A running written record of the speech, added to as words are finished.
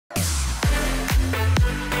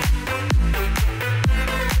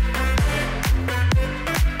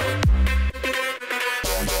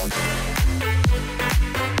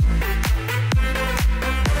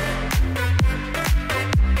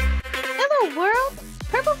World?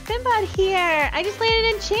 Purple FEMBOT here. I just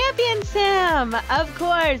landed in Champion Sim. Of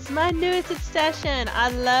course, my newest obsession.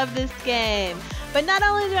 I love this game. But not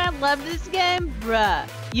only do I love this game, bruh,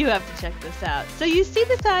 you have to check this out. So you see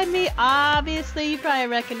beside me, obviously you probably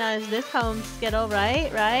recognize this home skittle,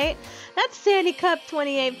 right? That's Sandy Cup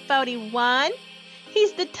 2841.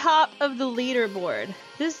 He's the top of the leaderboard.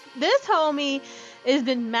 This homie has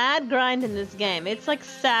been mad grinding this game. It's like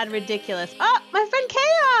sad ridiculous. Oh, my friend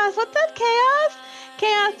Chaos. What's up, Chaos?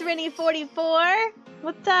 Chaos Rennie 44.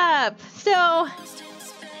 What's up? So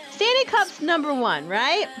Sandy Cup's #1,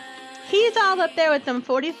 right? He's all up there with them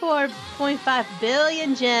 44.5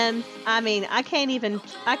 billion gems. I mean, I can't even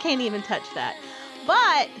touch that.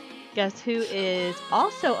 But guess who is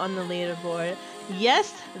also on the leaderboard?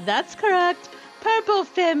 Yes, that's correct. Purple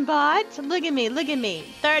FEMBOT. Look at me.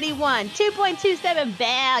 31, 2.27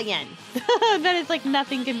 billion. That is like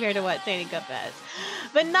nothing compared to what Sandy Cup has.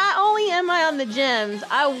 But not only am I on the gems,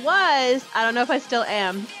 I don't know if I still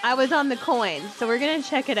am, I was on the coins. So we're going to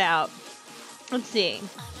check it out. Let's see.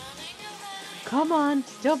 Come on,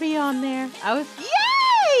 still be on there. Yay!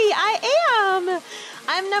 I am!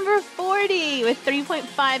 I'm number 40 with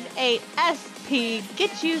 3.58 SP.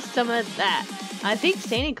 Get you some of that. I think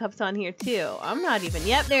Sandy Cup's on here too. I'm not even.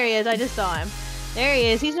 Yep, there he is. I just saw him. There he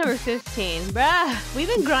is. He's number 15. Bruh, we've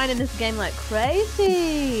been grinding this game like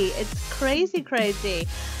crazy. It's crazy.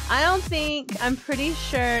 I'm pretty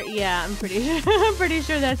sure. Yeah, I'm pretty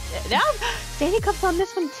sure that's it. Now, Sandy Cup's on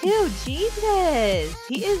this one too. Jesus.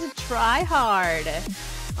 He is a try-hard.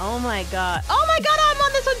 Oh my god, I'm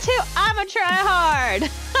on this one too. I'm a try-hard.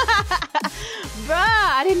 Bruh,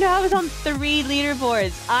 I didn't know I was on 3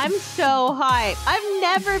 leaderboards. I'm so hyped. I've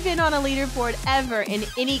never been on a leaderboard ever in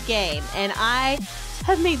any game, and I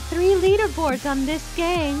have made 3 leaderboards on this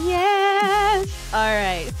game. Yes.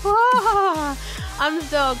 Alright. Oh, I'm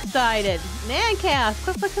so excited. Man, Chaos,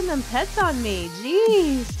 quit putting them pets on me.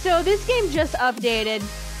 Jeez. So this game just updated.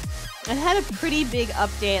 It had a pretty big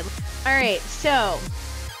update. Alright, so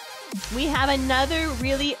we have another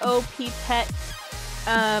really OP pet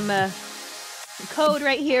code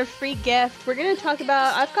right here, free gift. We're going to talk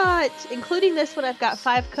about, including this one, I've got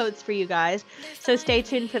 5 codes for you guys, so stay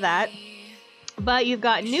tuned for that. But you've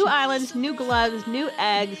got new islands, new gloves, new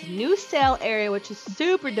eggs, new sale area, which is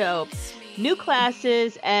super dope, new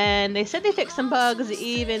classes, and they said they fixed some bugs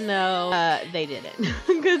even though they didn't,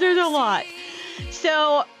 because there's a lot.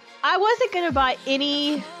 So I wasn't going to buy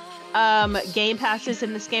any game passes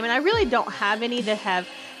in this game, and I really don't have any that have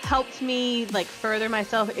helped me like further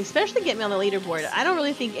myself, especially get me on the leaderboard. I don't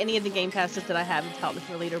really think any of the game passes that I have have helped me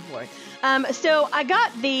for the leaderboard. So I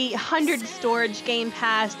got the 100 storage game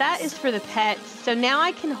pass. That is for the pets. So now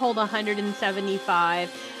I can hold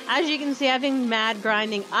 175. As you can see, I've been mad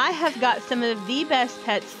grinding. I have got some of the best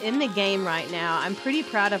pets in the game right now. I'm pretty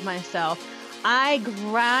proud of myself. I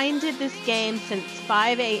grinded this game since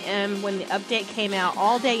 5 a.m. when the update came out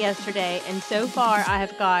all day yesterday, and so far I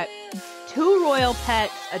have got 2 royal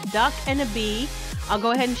pets, a duck and a bee. I'll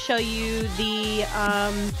go ahead and show you the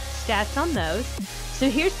stats on those. So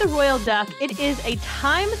here's the royal duck. It is a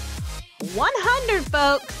times 100,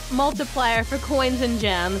 folks, multiplier for coins and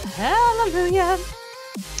gems. Hallelujah.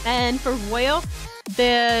 And for royal,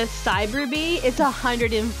 the cyber bee, it's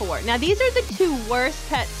 104. Now these are the 2 worst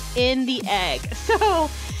pets in the egg. So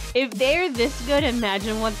if they're this good,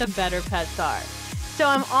 imagine what the better pets are. So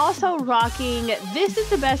I'm also rocking, this is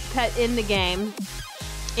the best pet in the game.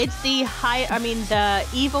 It's the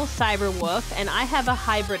evil cyber wolf, and I have a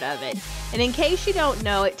hybrid of it. And in case you don't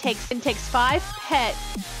know, it takes 5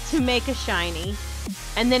 pets to make a shiny,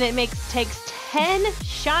 and then it takes 10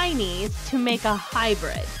 shinies to make a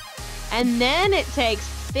hybrid. And then it takes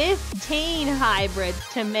 15 hybrids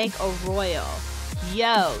to make a royal.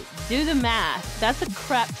 Yo, do the math. That's a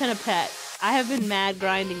crap ton of pets. I have been mad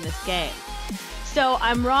grinding this game. So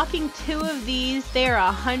I'm rocking 2 of these. They're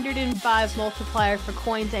 105 multiplier for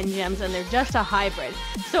coins and gems, and they're just a hybrid.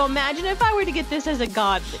 So imagine if I were to get this as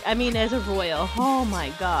as a royal. Oh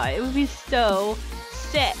my god, it would be so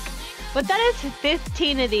sick. But that is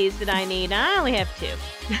 15 of these that I need. I only have 2.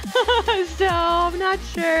 So I'm not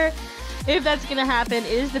sure if that's gonna happen.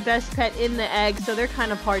 It is the best pet in the egg, so they're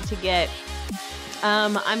kind of hard to get.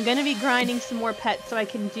 I'm going to be grinding some more pets so I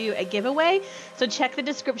can do a giveaway. So check the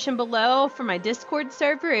description below for my Discord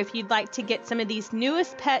server if you'd like to get some of these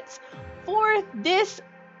newest pets for this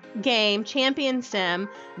game, Champion Sim.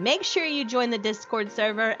 Make sure you join the Discord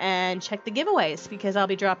server and check the giveaways because I'll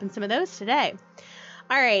be dropping some of those today.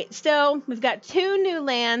 Alright, so we've got 2 new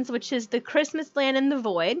lands, which is the Christmas land and the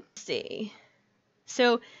Void. Let's see.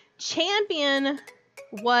 So Champion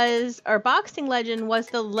was, or Boxing Legend was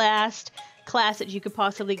the last class that you could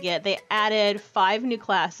possibly get. They added 5 new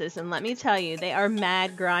classes, and let me tell you, they are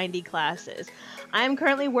mad grindy classes. I'm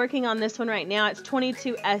currently working on this one right now. It's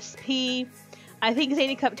 22 SP. I think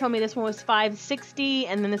Zany Cup told me this one was 560,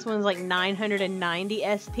 and then this one's like 990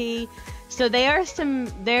 SP. So there's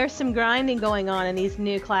some grinding going on in these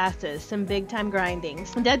new classes, some big time grinding.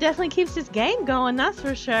 That definitely keeps this game going, that's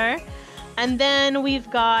for sure. And then we've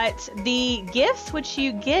got the gifts, which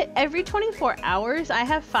you get every 24 hours. I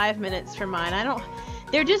have 5 minutes for mine.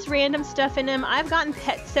 They're just random stuff in them. I've gotten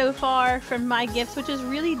pets so far from my gifts, which is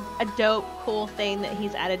really a dope, cool thing that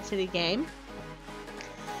he's added to the game.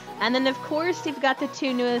 And then, of course, you've got the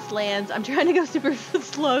 2 newest lands. I'm trying to go super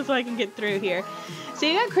slow so I can get through here. So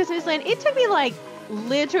you got Christmas Land. It took me like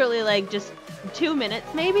literally like just 2 minutes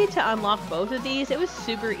maybe to unlock both of these. It was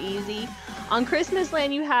super easy. On Christmas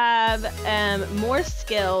Land, you have more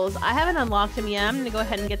skills. I haven't unlocked them yet. I'm going to go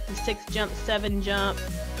ahead and get the 6 jump, 7 jump,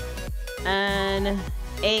 and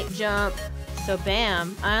 8 jump. So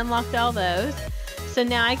bam, I unlocked all those. So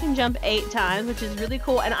now I can jump 8 times, which is really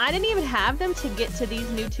cool. And I didn't even have them to get to these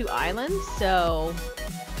new 2 islands. So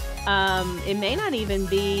it may not even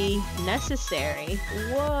be necessary.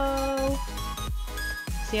 Whoa.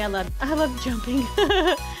 See, I love jumping.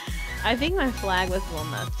 I think my flag was a little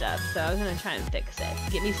messed up, so I was going to try and fix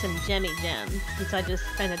it. Get me some gems, since I just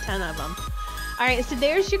spent a ton of them. Alright, so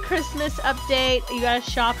there's your Christmas update. You got a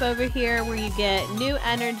shop over here where you get new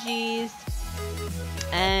energies.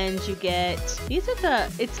 And you get,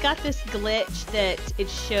 it's got this glitch that it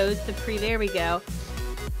shows there we go.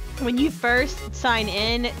 When you first sign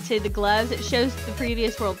in to the gloves, it shows the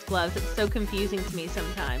previous world's gloves. It's so confusing to me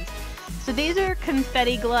sometimes. So these are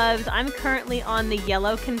confetti gloves. I'm currently on the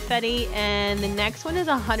yellow confetti, and the next one is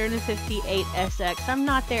 158 SX. I'm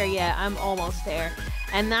not there yet. I'm almost there.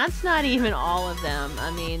 And that's not even all of them.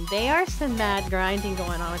 I mean, they are some mad grinding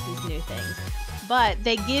going on with these new things. But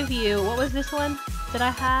they give you, what was this one that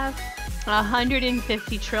I have?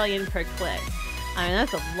 150 trillion per click. I mean,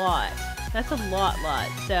 that's a lot. That's a lot.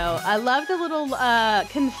 So I love the little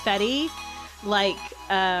confetti, like,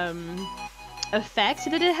 effects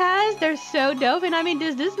that it has. They're so dope. And I mean,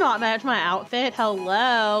 does this not match my outfit?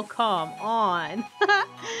 Hello, come on.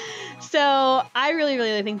 So I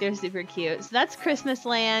really think they're super cute. So that's Christmas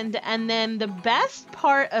Land, and then the best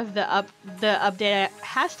part of the update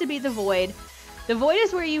has to be the Void. The Void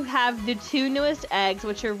is where you have the 2 newest eggs,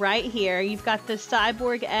 which are right here. You've got the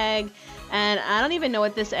cyborg egg, and I don't even know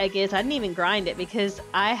what this egg is. I didn't even grind it because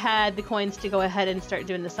I had the coins to go ahead and start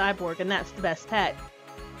doing the cyborg, and that's the best pet.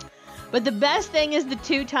 But the best thing is the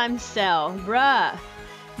 2 times sell. Bruh.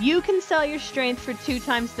 You can sell your strength for 2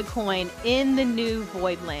 times the coin in the new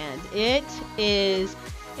Void Land. It is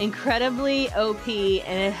incredibly OP,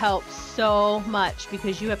 and it helps so much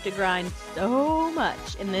because you have to grind so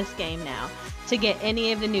much in this game now to get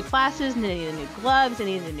any of the new classes, and any of the new gloves,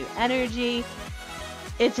 any of the new energy.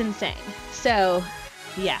 It's insane. So,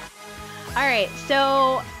 yeah. Alright,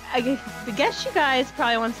 so I guess you guys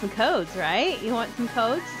probably want some codes, right? You want some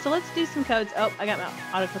codes? So let's do some codes. Oh, I got my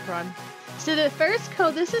auto-clicker on. So the first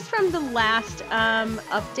code, this is from the last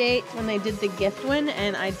update when they did the gift one,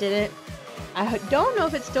 and I did it. I don't know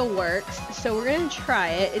if it still works, so we're going to try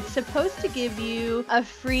it. It's supposed to give you a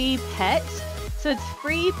free pet. So it's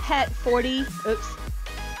free pet 40, oops,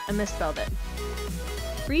 I misspelled it.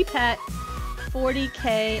 Free pet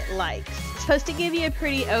 40k likes. It's supposed to give you a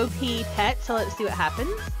pretty OP pet, so let's see what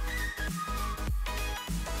happens.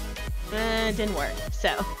 It didn't work,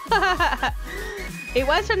 so. It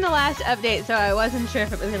was from the last update, so I wasn't sure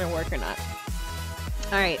if it was going to work or not.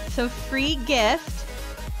 Alright, so free gift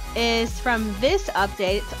is from this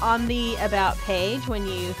update. It's on the About page when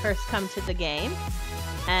you first come to the game.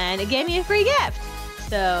 And it gave me a free gift.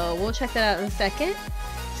 So we'll check that out in a second.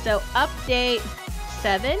 So update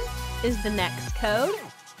 7 is the next code.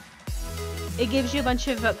 It gives you a bunch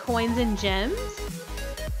of coins and gems.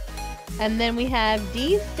 And then we have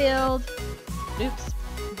defilled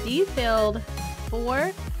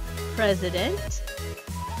for president.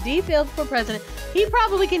 Defilled for president. He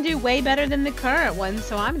probably can do way better than the current one,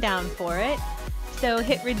 so I'm down for it. So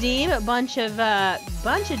hit redeem, a bunch of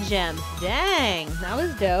gems. Dang, that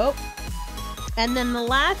was dope. And then the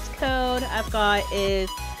last code I've got is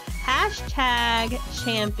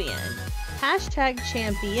 #champion.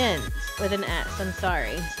 #champions with an S, I'm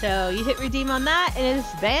sorry. So you hit redeem on that, and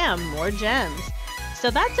it's bam, more gems.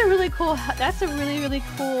 So that's a really cool, really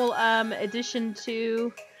cool addition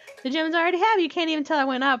to the gems I already have. You can't even tell I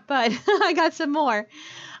went up, but I got some more.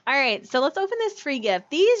 Alright, so let's open this free gift.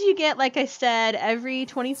 These you get, like I said, every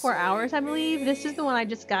 24 hours, I believe. This is the one I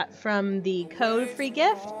just got from the code free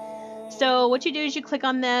gift. So what you do is you click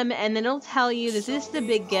on them, and then it'll tell you that this is the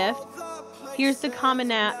big gift. Here's the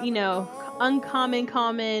common, uncommon,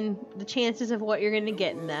 common, the chances of what you're going to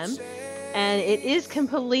get in them. And it is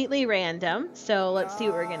completely random. So let's see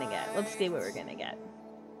what we're going to get. Let's see what we're going to get.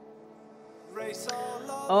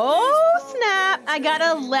 Oh, snap. I got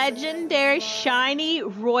a legendary shiny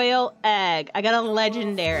royal egg. I got a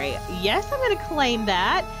legendary. Yes, I'm going to claim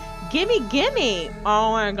that. Gimme, gimme.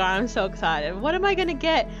 Oh my god, I'm so excited. What am I going to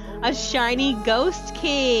get? A shiny ghost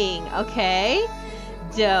king. Okay.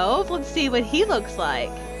 Dope. Let's see what he looks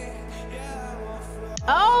like.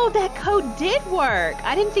 Oh, that code did work.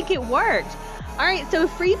 I didn't think it worked. Alright, so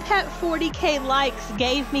Free Pet 40k likes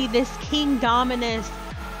gave me this King Dominus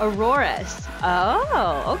Aurorus.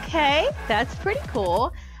 Oh, okay. That's pretty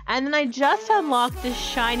cool. And then I just unlocked this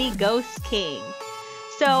shiny Ghost King.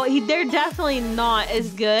 So they're definitely not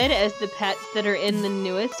as good as the pets that are in the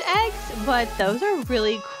newest eggs, but those are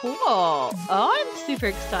really cool. Oh, I'm super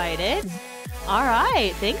excited. All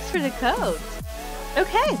right, thanks for the codes.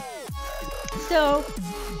 Okay, so,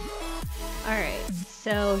 all right,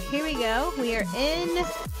 so here we go. We are in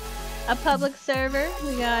a public server.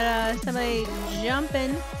 We got somebody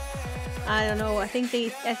jumping. I don't know. I think he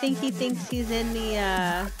thinks he's in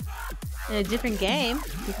the in a different game.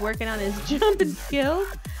 He's working on his jumping skills.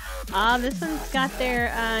 This one's got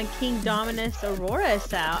their King Dominus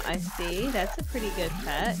Aurorus out. I see. That's a pretty good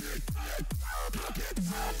pet.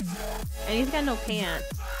 And he's got no pants.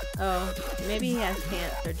 Oh, maybe he has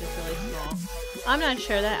pants. They're just really small. I'm not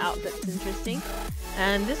sure. That outfit's interesting.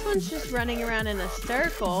 And this one's just running around in a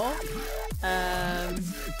circle.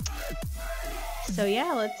 So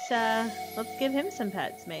yeah, let's give him some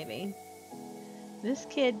pets maybe. This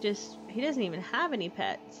kid he doesn't even have any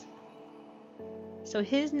pets. So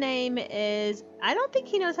his name is, I don't think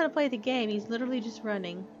he knows how to play the game. He's literally just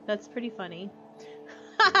running. That's pretty funny.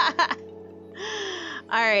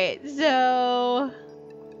 Alright, so,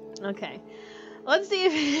 okay. Let's see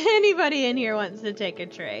if anybody in here wants to take a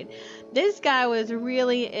trade. This guy was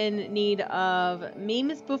really in need of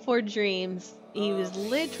memes before dreams. He was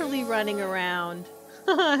literally running around.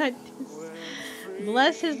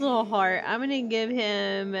 Bless his little heart. I'm going to give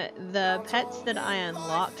him the pets that I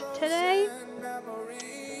unlocked today.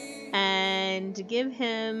 And give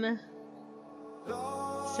him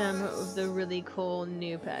some of the really cool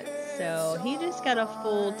new pets. So he just got a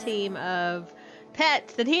full team of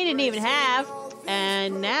pets that he didn't even have.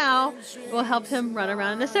 And now we'll help him run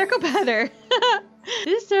around in a circle better.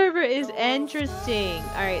 This server is interesting.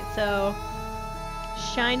 Alright, so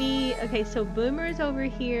shiny. Okay, so Boomer's over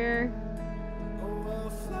here.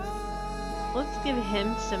 Let's give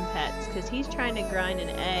him some pets because he's trying to grind an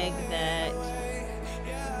egg that...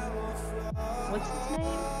 What's his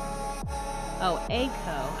name? Oh, Aco.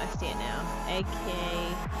 I see it now. A2KOO.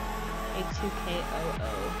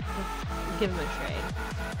 Let's give him a trade.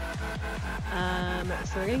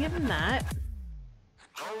 So we're gonna give him that.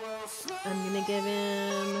 I'm gonna give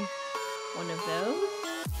him one of those.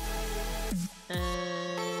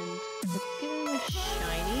 And let's give him a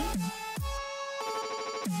shiny.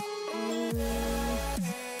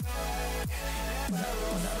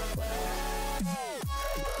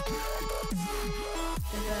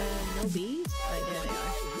 No bees? Right, there they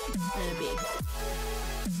are. And a bee.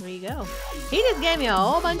 There you go. He just gave me a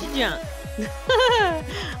whole bunch of junk.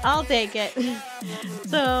 I'll take it.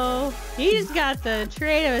 So, he just got the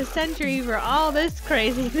trade of a century for all this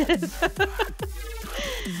craziness.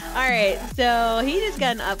 Alright, so he just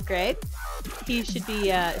got an upgrade. He should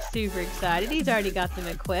be super excited. He's already got them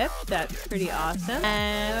equipped. That's pretty awesome.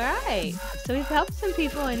 Alright, so we've helped some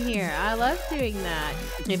people in here. I love doing that.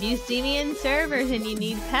 If you see me in servers and you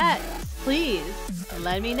need pets, please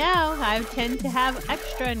let me know. I tend to have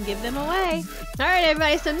extra and give them away. Alright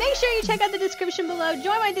everybody, so make sure you check out the description below.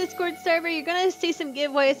 Join my Discord server. You're going to see some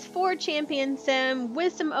giveaways for Champion Sim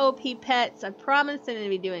with some OP pets. I promise I'm going to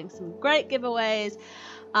be doing some great giveaways.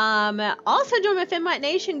 Also join my FEMBOT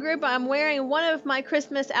Nation group. I'm wearing one of my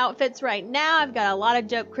Christmas outfits right now. I've got a lot of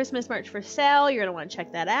dope Christmas merch for sale. You're gonna want to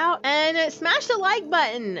check that out. And smash the like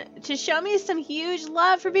button to show me some huge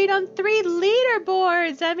love for being on 3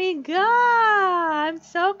 leaderboards. I mean, God, I'm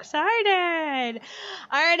so excited.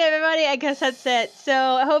 Alright everybody, I guess that's it. So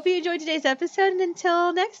I hope you enjoyed today's episode, and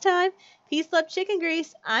until next time, peace, love, chicken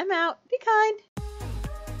grease. I'm out. Be kind.